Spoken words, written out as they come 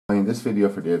In this video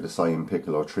for the Edision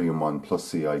Piccollo 3in1 plus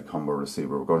CI combo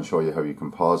receiver, we're going to show you how you can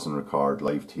pause and record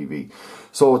live TV.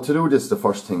 So to do this, the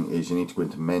first thing is you need to go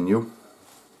into menu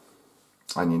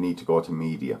and you need to go to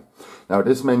media. Now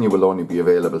this menu will only be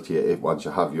available to you once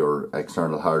you have your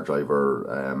external hard drive or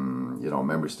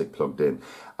memory stick plugged in,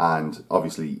 and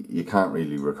obviously you can't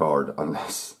really record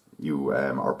unless you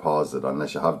or pause it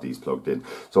unless you have these plugged in.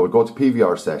 So we'll go to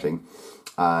PVR setting,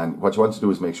 and what you want to do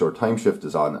is make sure time shift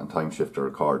is on and time shift to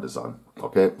record is on.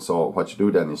 Okay, so what you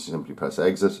do then is you simply press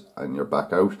exit and you're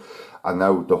back out, and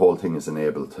now the whole thing is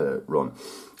enabled to run.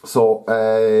 So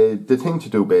the thing to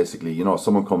do basically,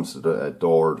 someone comes to the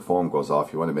door, the phone goes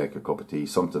off, you want to make a cup of tea,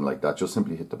 something like that, just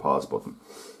simply hit the pause button.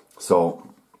 So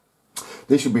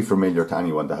this should be familiar to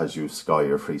anyone that has used Sky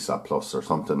or FreeSat Plus or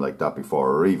something like that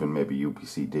before, or even maybe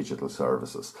UPC digital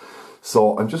services.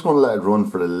 So I'm just going to let it run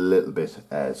for a little bit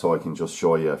so I can just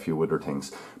show you a few other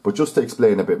things. But just to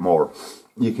explain a bit more,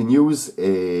 you can use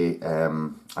a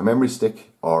memory stick,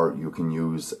 or you can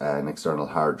use an external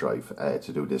hard drive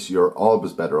to do this. You're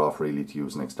always better off really to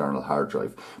use an external hard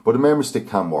drive. But a memory stick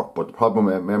can work, but the problem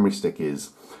with a memory stick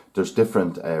is there's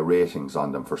different ratings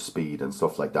on them for speed and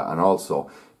stuff like that, and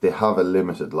also they have a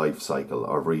limited life cycle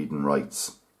of read and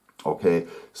writes. Okay,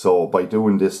 so by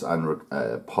doing this and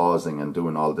pausing and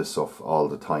doing all this stuff all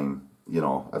the time,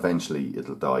 eventually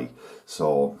it'll die.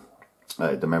 So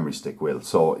the memory stick will.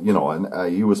 So a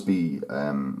USB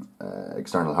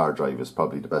external hard drive is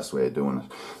probably the best way of doing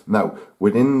it. Now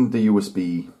within the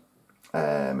USB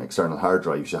external hard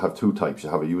drives, you have two types.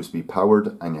 You have a USB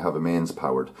powered and you have a mains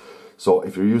powered. So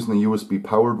if you're using a USB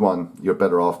powered one, you're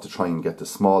better off to try and get the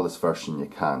smallest version you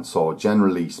can. So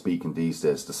generally speaking these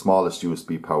days, the smallest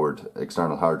USB powered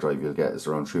external hard drive you'll get is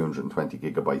around 320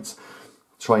 gigabytes.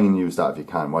 Try and use that if you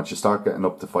can. Once you start getting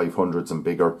up to 500s and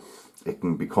bigger, it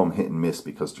can become hit and miss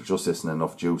because there just isn't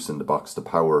enough juice in the box to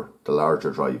power the larger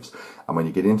drives. And when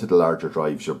you get into the larger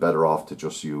drives, you're better off to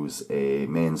just use a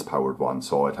mains powered one.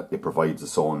 So it provides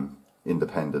its own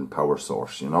independent power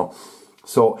source,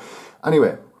 So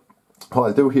anyway, what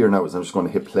I'll do here now is I'm just going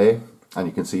to hit play, and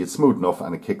you can see it's smooth enough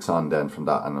and it kicks on then from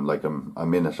that, and I'm like a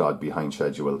minute odd behind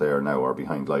schedule there now, or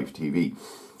behind live TV.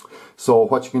 So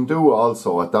what you can do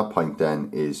also at that point then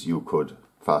is you could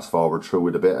fast forward through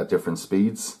it a bit at different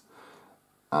speeds,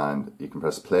 and you can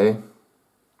press play,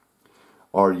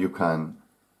 or you can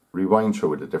rewind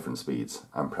through it at different speeds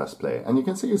and press play, and you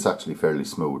can see it's actually fairly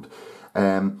smooth.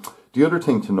 The other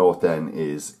thing to note then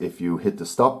is if you hit the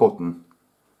stop button,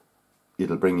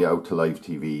 it'll bring you out to live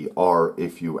TV, or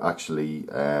if you actually,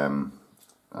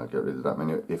 I'll get rid of that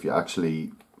menu, if you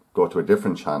actually go to a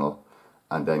different channel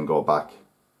and then go back,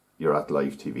 you're at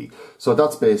live TV. So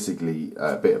that's basically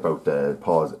a bit about the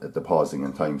pausing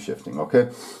and time shifting,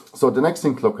 okay? So the next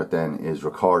thing to look at then is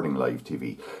recording live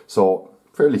TV. So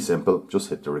fairly simple, just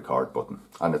hit the record button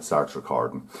and it starts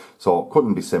recording. So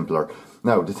couldn't be simpler.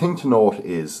 Now the thing to note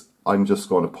is I'm just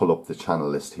going to pull up the channel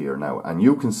list here now, and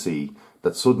you can see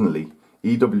that suddenly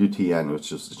EWTN,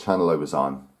 which is the channel I was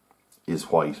on,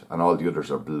 is white and all the others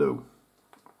are blue.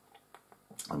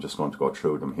 I'm just going to go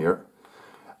through them here.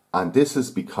 And this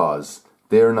is because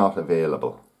they're not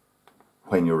available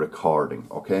when you're recording,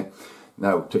 okay?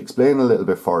 Now, to explain a little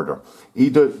bit further,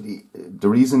 the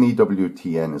reason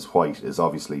EWTN is white is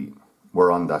obviously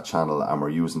we're on that channel and we're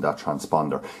using that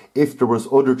transponder. If there was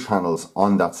other channels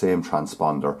on that same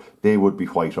transponder, they would be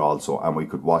white also, and we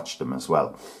could watch them as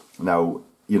well. Now,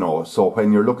 so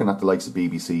when you're looking at the likes of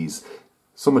BBCs,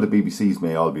 some of the BBCs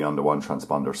may all be on the one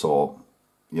transponder. So,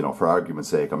 for argument's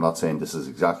sake, I'm not saying this is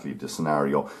exactly the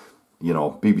scenario.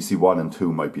 BBC 1 and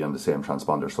 2 might be on the same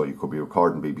transponder. So you could be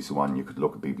recording BBC 1, you could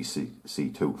look at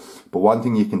BBC 2. But one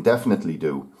thing you can definitely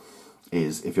do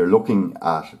is if you're looking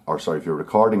at, if you're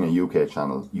recording a UK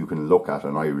channel, you can look at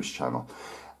an Irish channel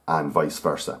and vice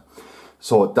versa.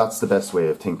 So that's the best way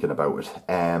of thinking about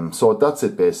it. So that's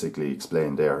it basically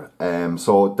explained there.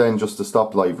 So then just to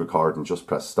stop live recording, just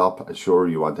press stop. Assure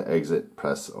you want to exit,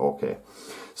 press OK.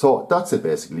 So that's it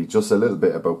basically, just a little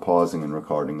bit about pausing and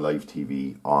recording live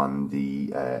TV on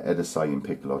the Edision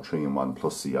Piccollo 3in1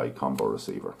 plus CI combo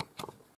receiver.